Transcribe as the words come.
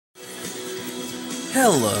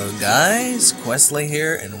Hello guys, Questley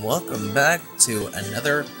here, and welcome back to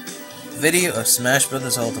another video of Smash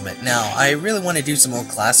Bros. Ultimate. Now, I really want to do some more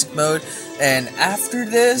classic mode, and after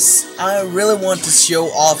this, I really want to show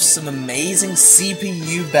off some amazing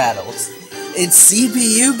CPU battles. And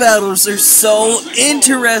CPU battles are so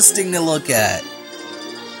interesting to look at.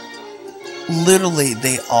 Literally,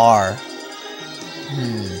 they are.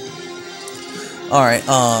 Alright,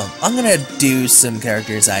 I'm gonna do some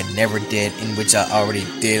characters I never did, in which I already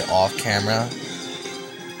did off camera.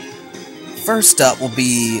 First up will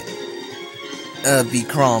be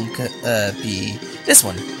Chrom, be this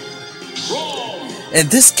one. And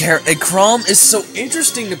this Chrom is so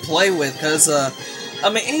interesting to play with, cause, I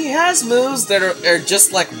mean, he has moves that are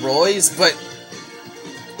just like Roy's, but,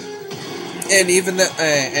 and even the,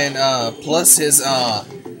 plus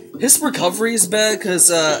his recovery is bad because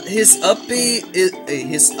his up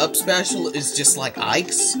special is just like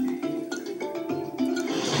Ike's,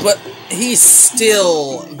 but he's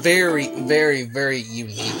still very, very, very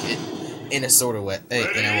unique in a sort of way.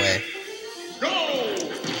 In a way.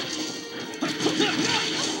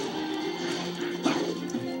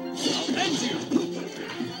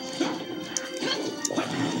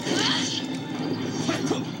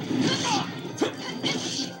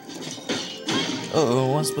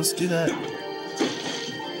 Uh-oh, I'm supposed to do that.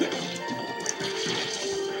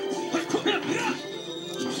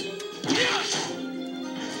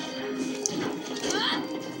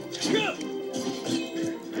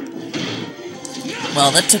 Wow,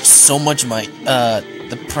 that took so much of my,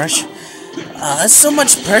 the pressure. That's so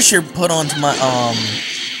much pressure put onto my,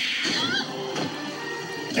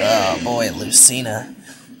 oh boy, Lucina.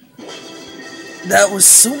 That was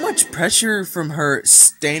so much pressure from her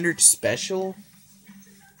standard special.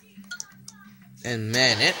 And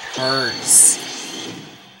man, it hurts.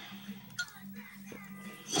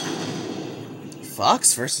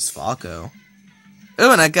 Fox versus Falco.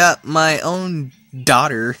 Oh, and I got my own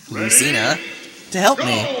daughter, Lucina, to help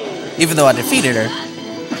me, even though I defeated her.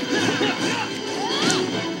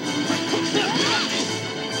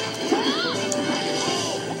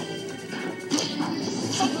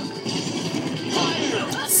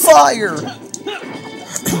 Fire!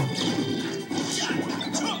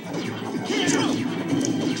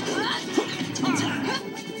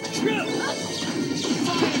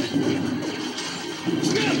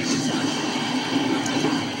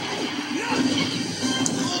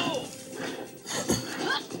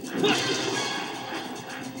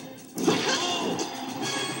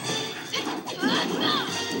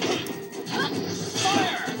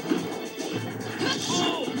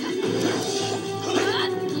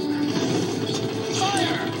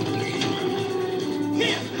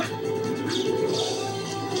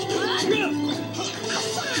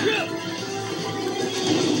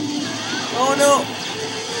 Oh no!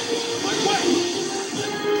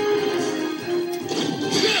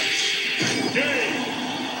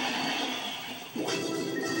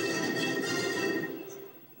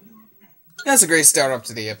 That's a great start up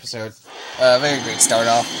to the episode. Very great start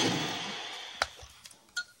off.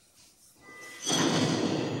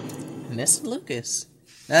 Miss Lucas.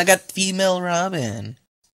 I got female Robin.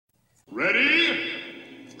 Ready?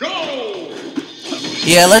 Go!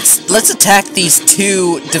 Yeah, let's attack these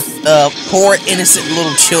two poor innocent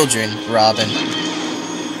little children, Robin.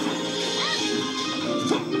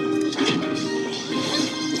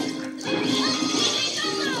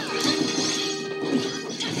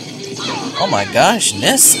 Oh my gosh,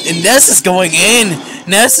 Ness is going in.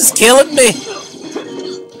 Ness is killing me.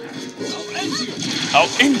 I'll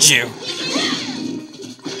end you.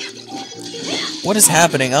 What is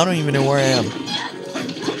happening? I don't even know where I am.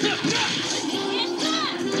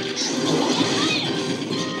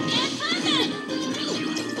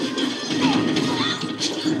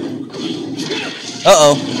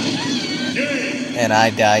 Uh-oh. And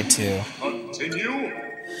I died too. Continue.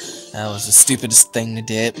 That was the stupidest thing to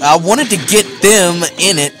do. I wanted to get them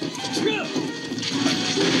in it.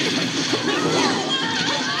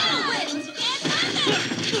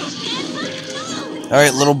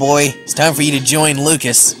 Alright, little boy. It's time for you to join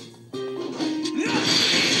Lucas.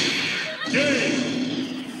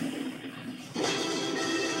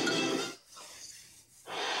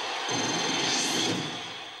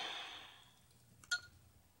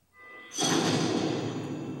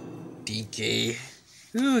 DK.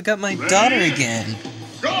 Ooh, I got my daughter again.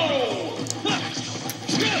 Go!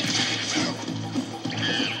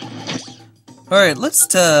 Alright, let's,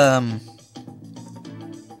 can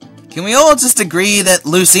we all just agree that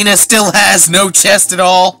Lucina still has no chest at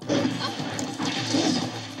all?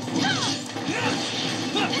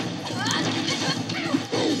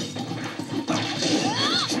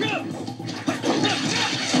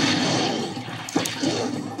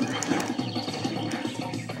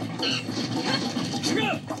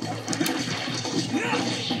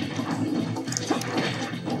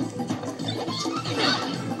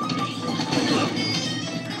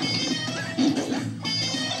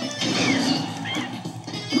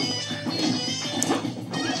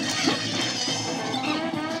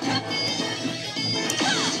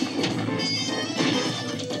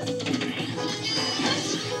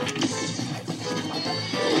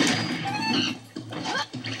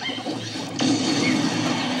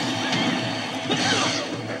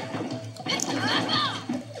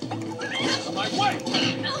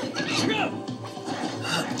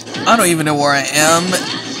 I don't even know where I am.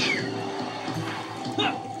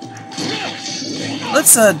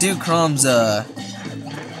 Let's do Chrom's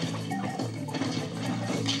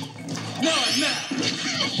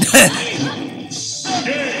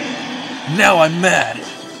Now I'm mad.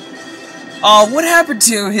 Oh, what happened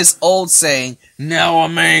to his old saying, now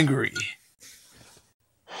I'm angry?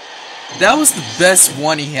 That was the best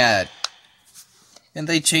one he had. And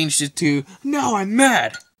they changed it to, now I'm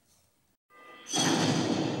mad.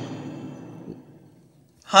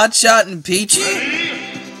 Hotshot and Peachy?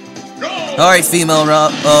 Alright,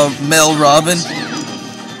 male Robin.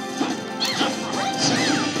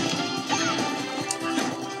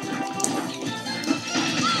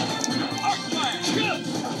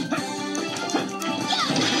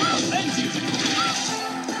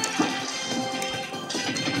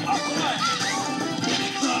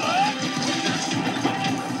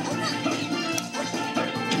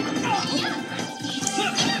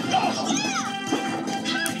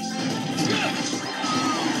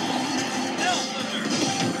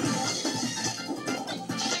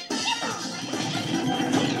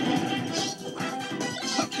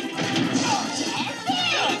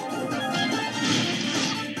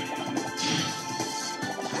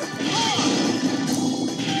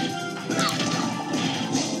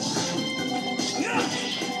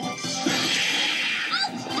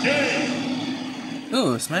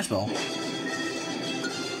 Ooh, Smash Ball.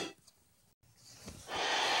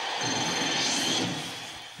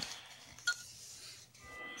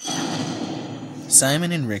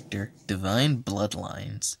 Simon and Richter, Divine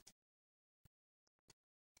Bloodlines.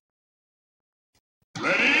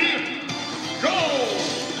 Ready? Go!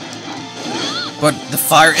 But the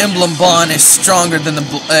Fire Emblem bond is stronger than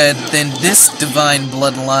than this Divine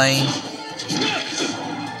Bloodline.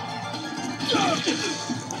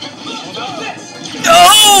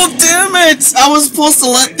 Oh, damn it! I was supposed to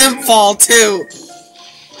let them fall too.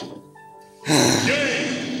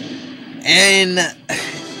 And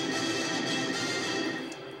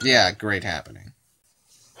yeah, great happening.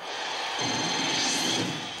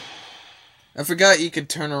 I forgot you could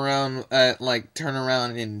turn around, turn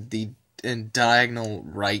around in diagonal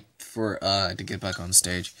right for to get back on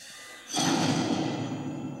stage.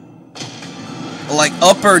 Like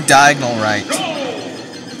upper diagonal right.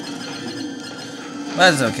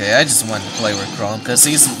 That's okay. I just wanted to play with Chrom because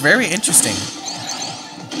he's very interesting.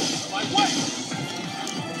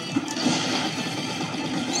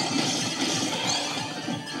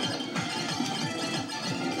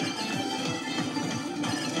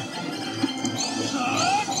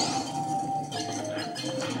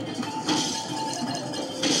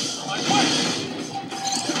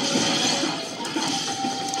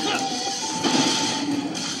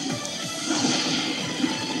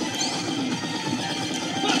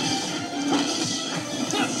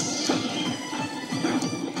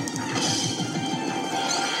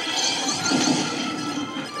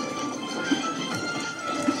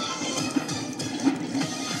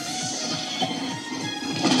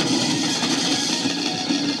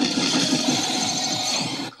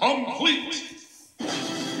 Complete!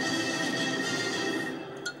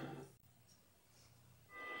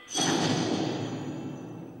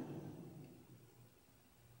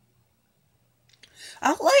 I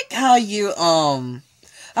like how you, I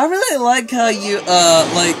really like how you,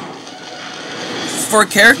 like, for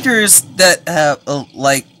characters that have,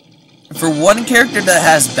 for one character that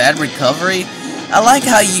has bad recovery, I like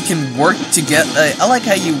how you can work together, I like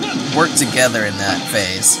how you work together in that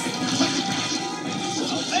phase.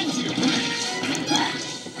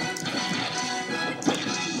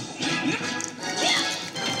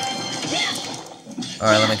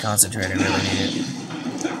 Alright, let me concentrate, I really need it.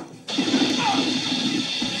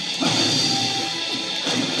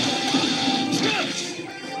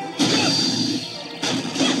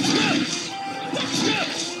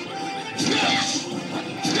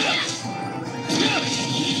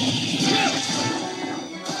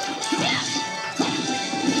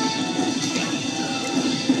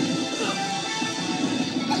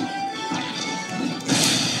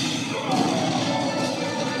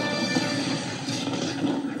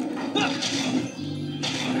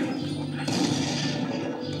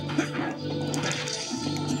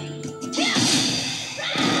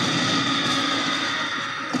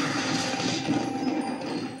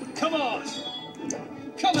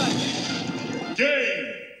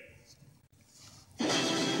 Game!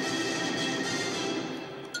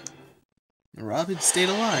 Robin stayed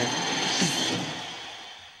alive.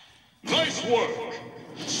 Nice work!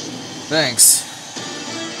 Thanks.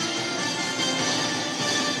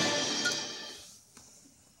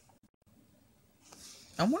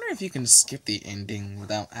 I wonder if you can skip the ending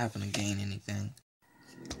without having to gain anything.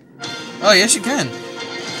 Oh, yes you can.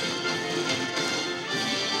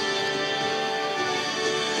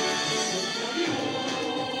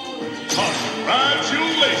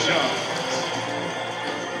 Congratulations!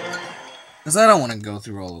 Because I don't want to go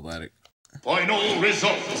through all of that. Final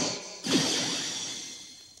results.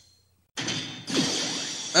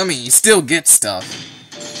 I mean, you still get stuff.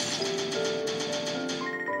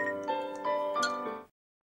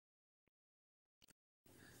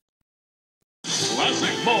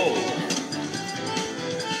 Classic mode.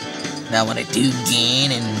 Now when I do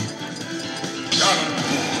gain and...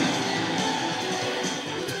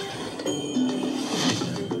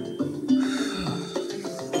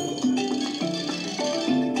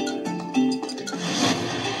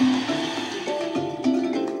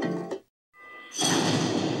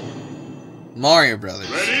 Mario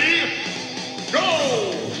Brothers. Ready?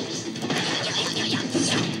 Go!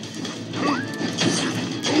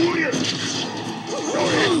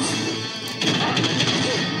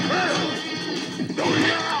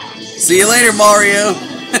 See you later, Mario!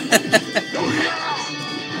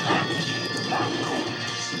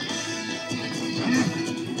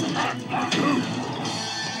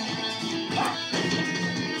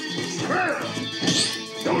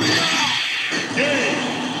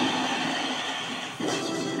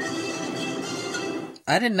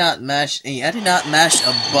 I did not mash a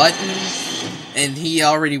button, and he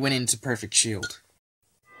already went into perfect shield.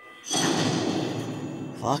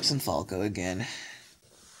 Fox and Falco again.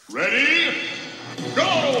 Ready?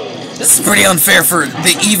 Go! This is pretty unfair for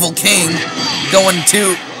the evil king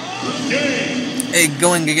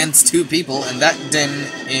going against two people, and that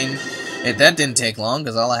didn't take long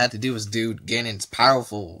because all I had to do was do Ganon's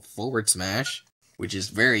powerful forward smash, which is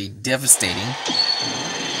very devastating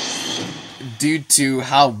due to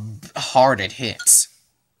how hard it hits.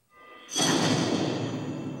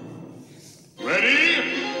 Ready?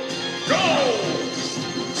 Go!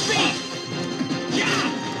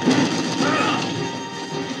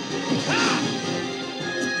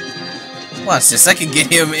 Watch this, I can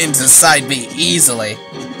get him into side B easily.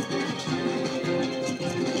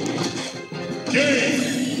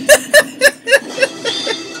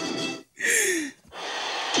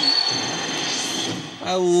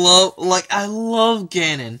 I love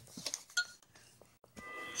Ganon.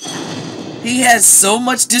 He has so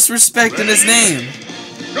much disrespect in his name.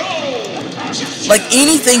 Like,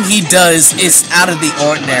 anything he does is out of the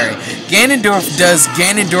ordinary. Ganondorf does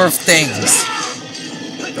Ganondorf things.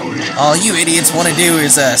 All you idiots want to do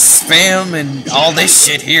is spam and all this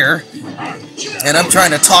shit here. And I'm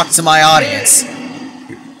trying to talk to my audience.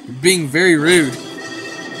 You're being very rude.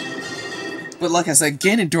 But like I said,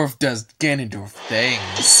 Ganondorf does Ganondorf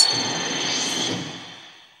things.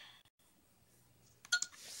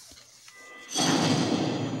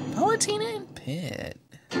 Palutena and Pit.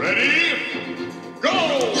 Ready?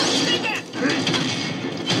 Go! Stay back!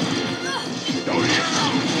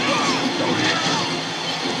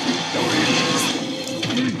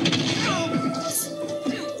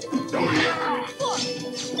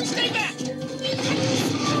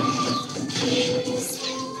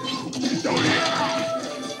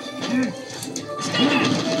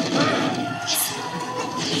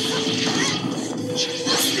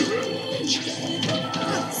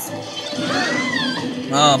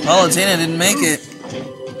 Oh, Palutena didn't make it.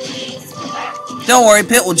 Don't worry,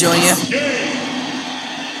 Pit will join you.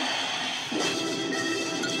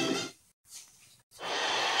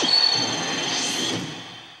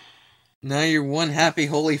 Now you're one happy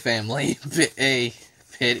holy family.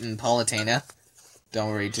 Pit and Palutena. Don't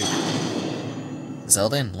worry, too.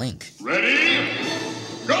 Zelda and Link. Ready?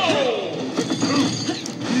 Go!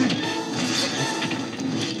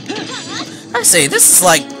 I say, this is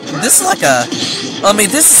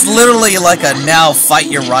literally like a now fight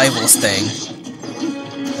your rivals thing.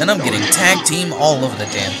 And I'm getting tag team all over the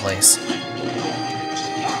damn place.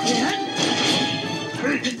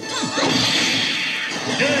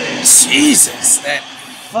 Jesus, that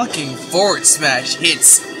fucking forward smash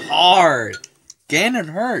hits hard. Ganon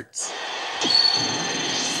hurts.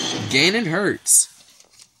 Ganon hurts.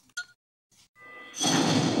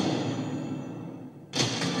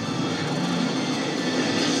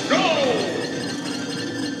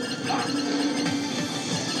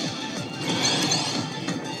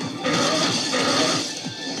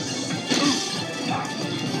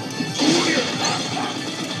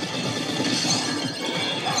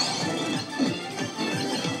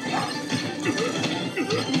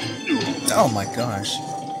 Oh my gosh.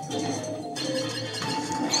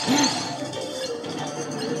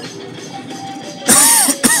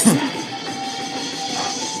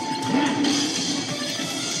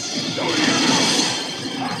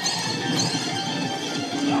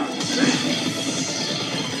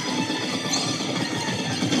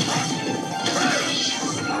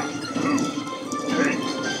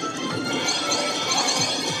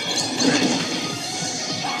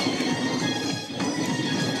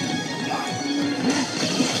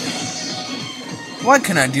 Why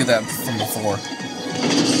couldn't I do that from before?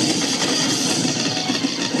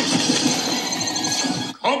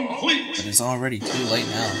 Complete. But it's already too late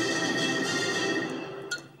now.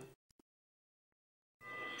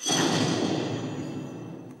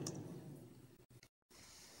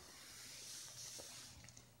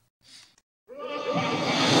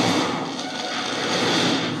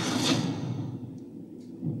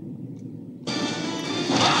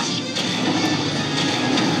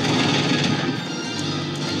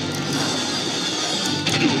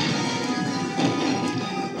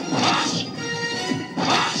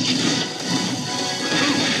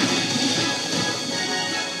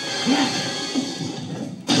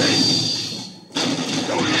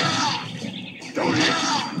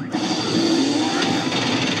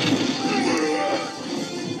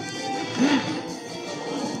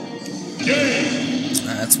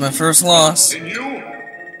 That's my first loss. Continue.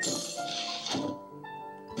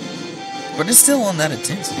 But it's still on that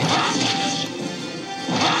intensity.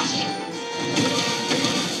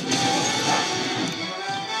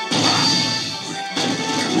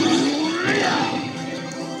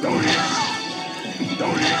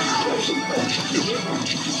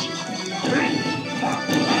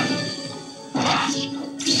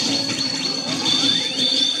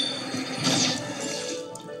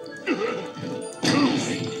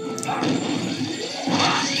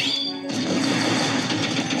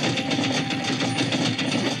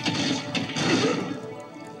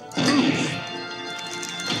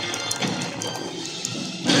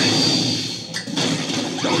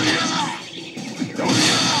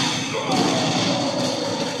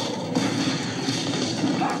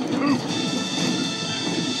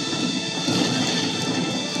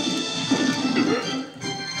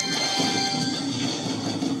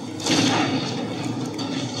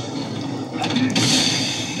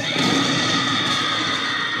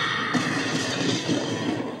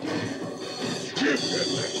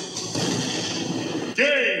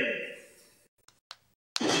 Game.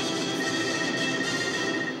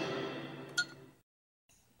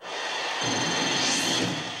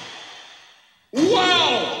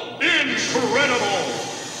 Wow! Incredible!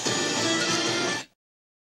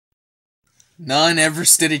 None ever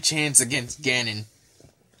stood a chance against Ganon.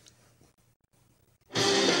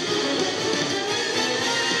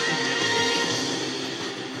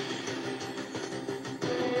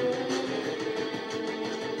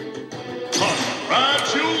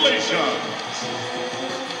 Congratulations!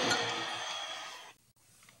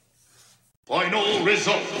 Final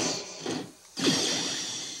results.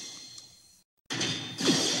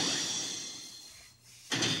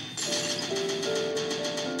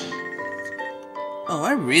 Oh,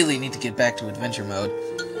 I really need to get back to adventure mode.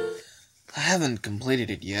 I haven't completed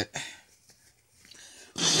it yet.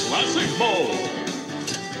 Classic mode.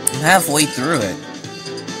 I'm halfway through it.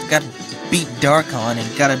 Gotta beat Darkon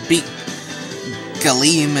and gotta beat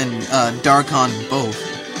Galeem and Darkon both.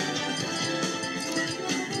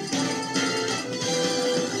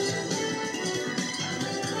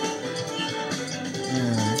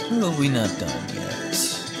 Who have we not done yet?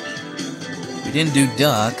 We didn't do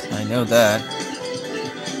Duck, I know that.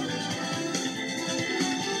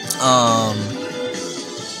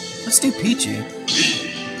 Let's do Peachy.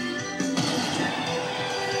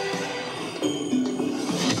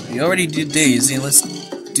 We already did Daisy, let's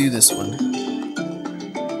do this one.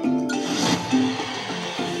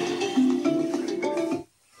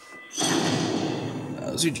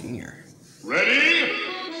 Bowser Jr. Ready?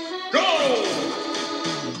 Go!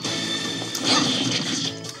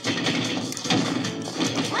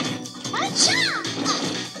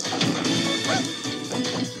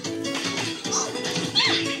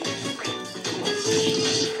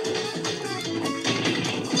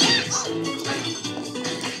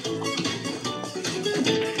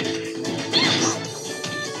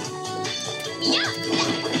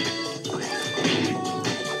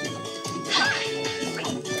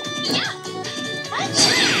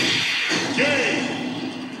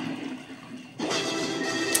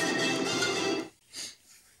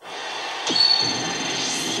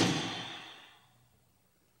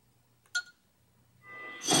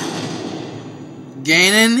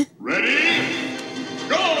 Ganon. Ready?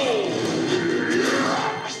 Go!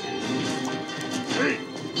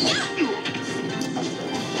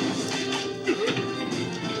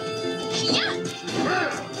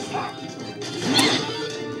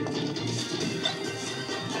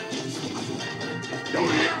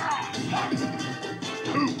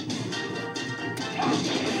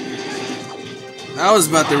 I was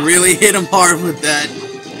about to really hit him hard with that.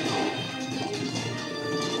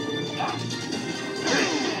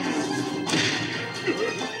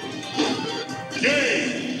 Game!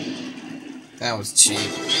 That was cheap.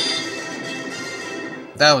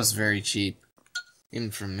 That was very cheap. Even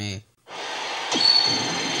from me.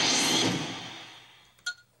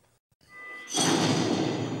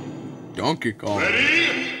 Donkey Kong.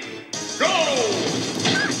 Ready? Go!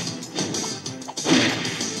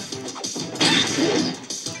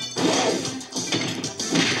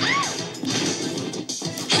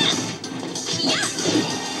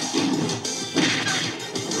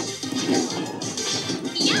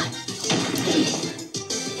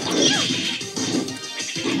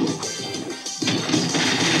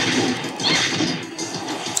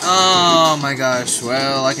 Oh my gosh,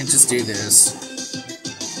 well, I can just do this.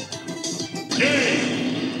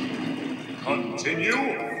 Game. Continue.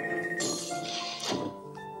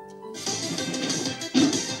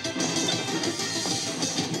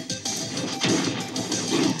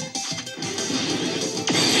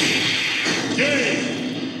 Game.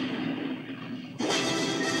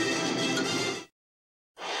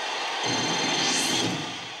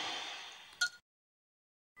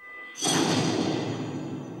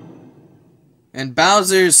 And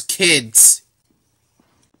Bowser's kids.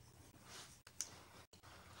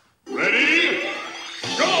 Ready?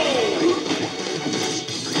 Go!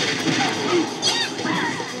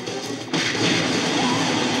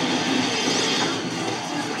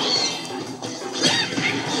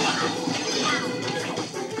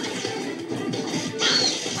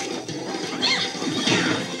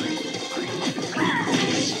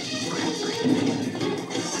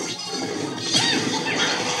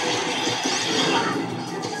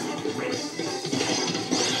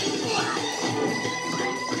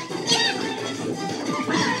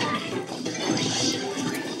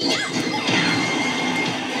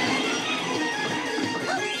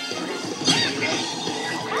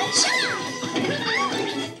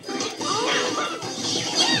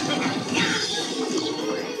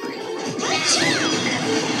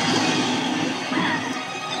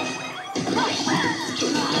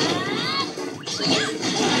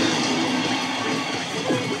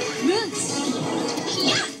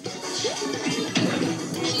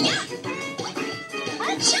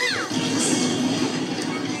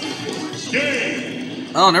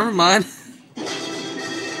 Game. Oh, never mind.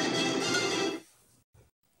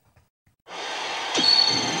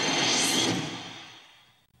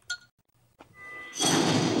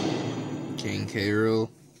 King K. Rool.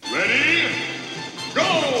 Ready?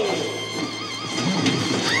 Go!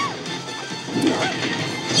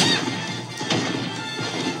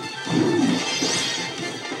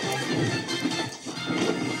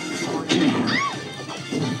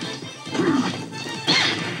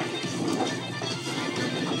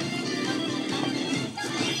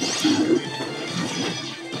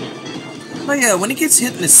 Oh yeah, when he gets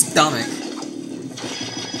hit in the stomach.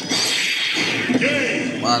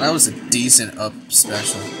 Game. Wow, that was a decent up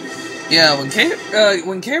special. Yeah, when K.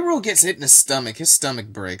 Rool gets hit in his stomach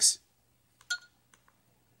breaks.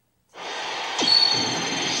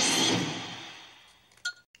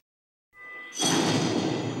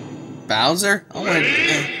 Bowser? I wanna,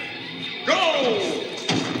 Ready? Go!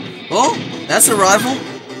 Oh, that's a rival.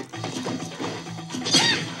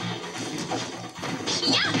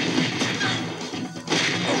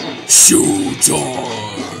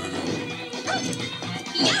 Showtime!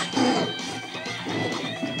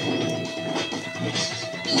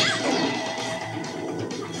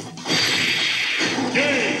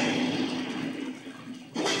 Game.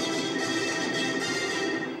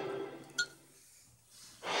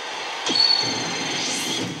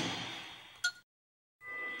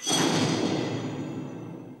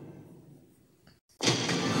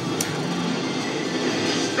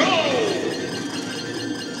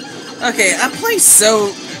 Okay, I play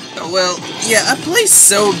so... Well, yeah, I play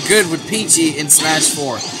so good with Peachy in Smash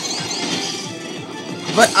 4.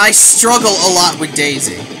 But I struggle a lot with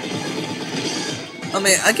Daisy. I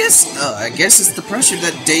mean, I guess it's the pressure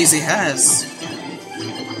that Daisy has.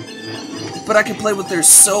 But I can play with her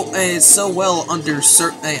so well under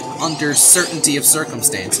certainty of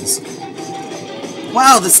circumstances.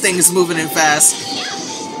 Wow, this thing is moving in fast.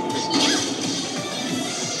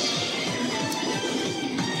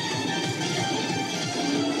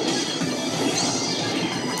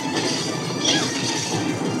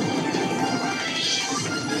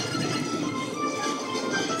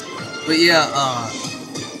 But yeah,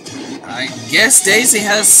 I guess Daisy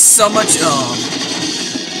has so much,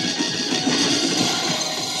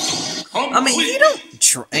 I mean, you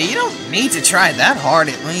don't need to try that hard.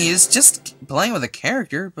 I mean, it's just playing with a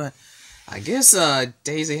character, but I guess,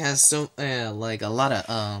 Daisy has so, like, a lot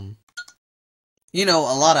of, you know,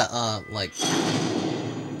 a lot of, like,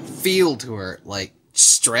 feel to her, like,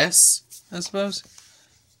 stress. I suppose.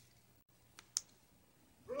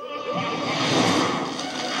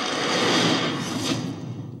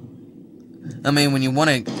 I mean, when you want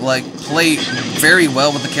to like play very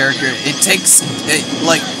well with the character, it takes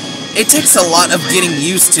a lot of getting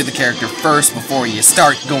used to the character first before you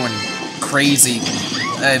start going crazy,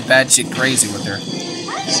 bad shit crazy with her.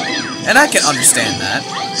 And I can understand that.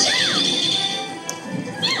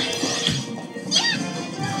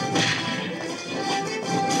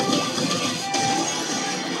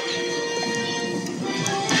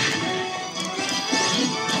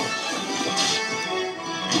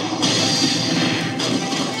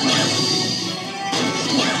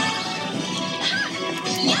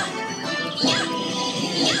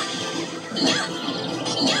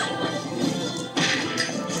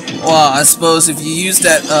 Well, I suppose if you use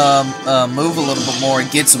that move a little bit more,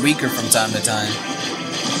 it gets weaker from time to time.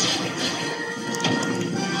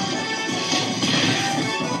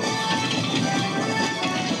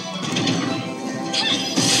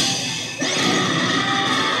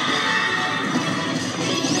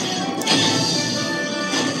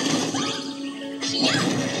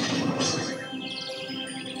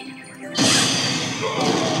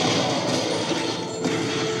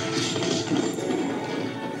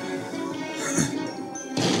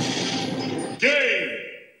 Game.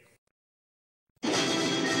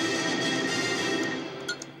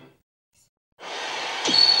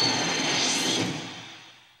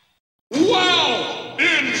 Wow!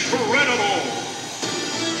 Incredible!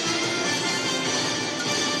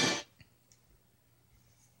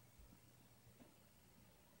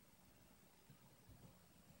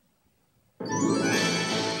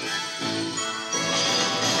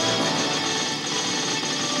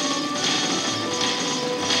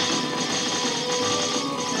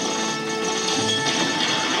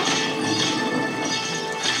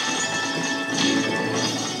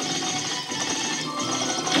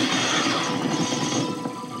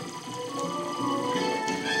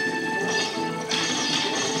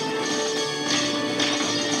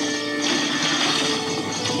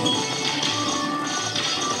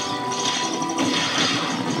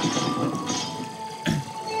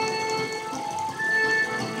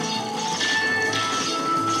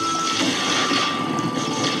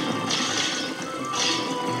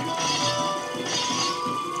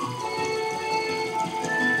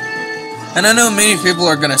 And I know many people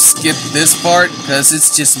are gonna skip this part because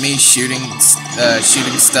it's just me shooting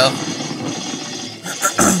stuff.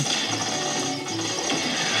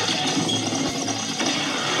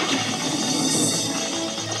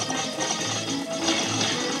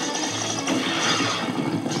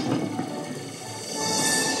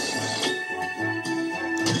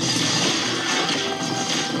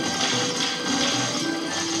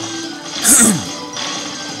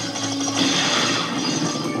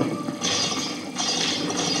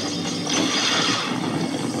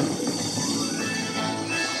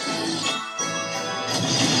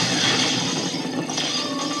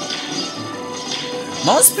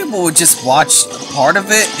 Most people would just watch part of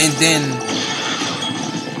it and then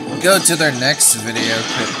go to their next video,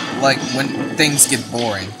 like when things get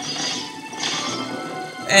boring.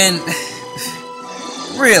 And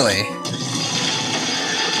really,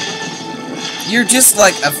 you're just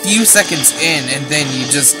like a few seconds in and then you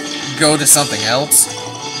just go to something else.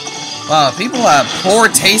 Wow, people have poor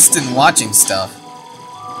taste in watching stuff.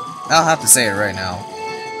 I'll have to say it right now.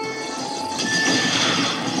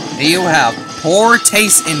 You have poor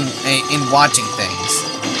taste in watching things.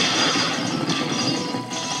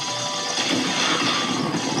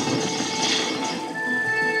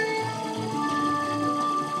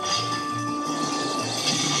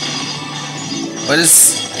 But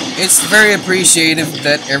it's very appreciative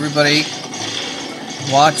that everybody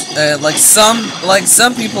watch like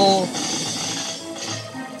some people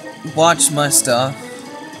watch my stuff.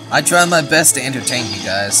 I try my best to entertain you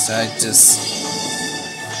guys.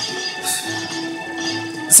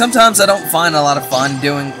 Sometimes I don't find a lot of fun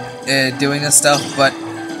doing this stuff, but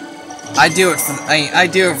I do it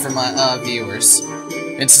for my viewers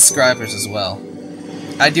and subscribers as well.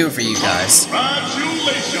 I do it for you guys.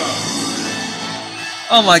 Congratulations!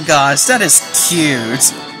 Oh my gosh, that is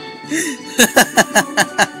cute.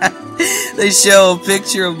 They show a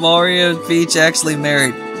picture of Mario and Peach actually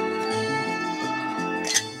married.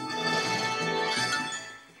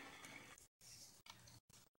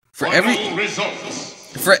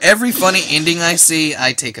 For every funny ending I see,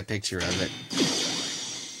 I take a picture of it.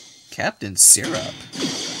 Captain Syrup.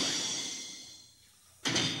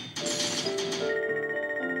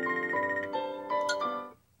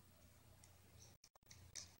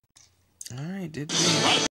 Alright, did we...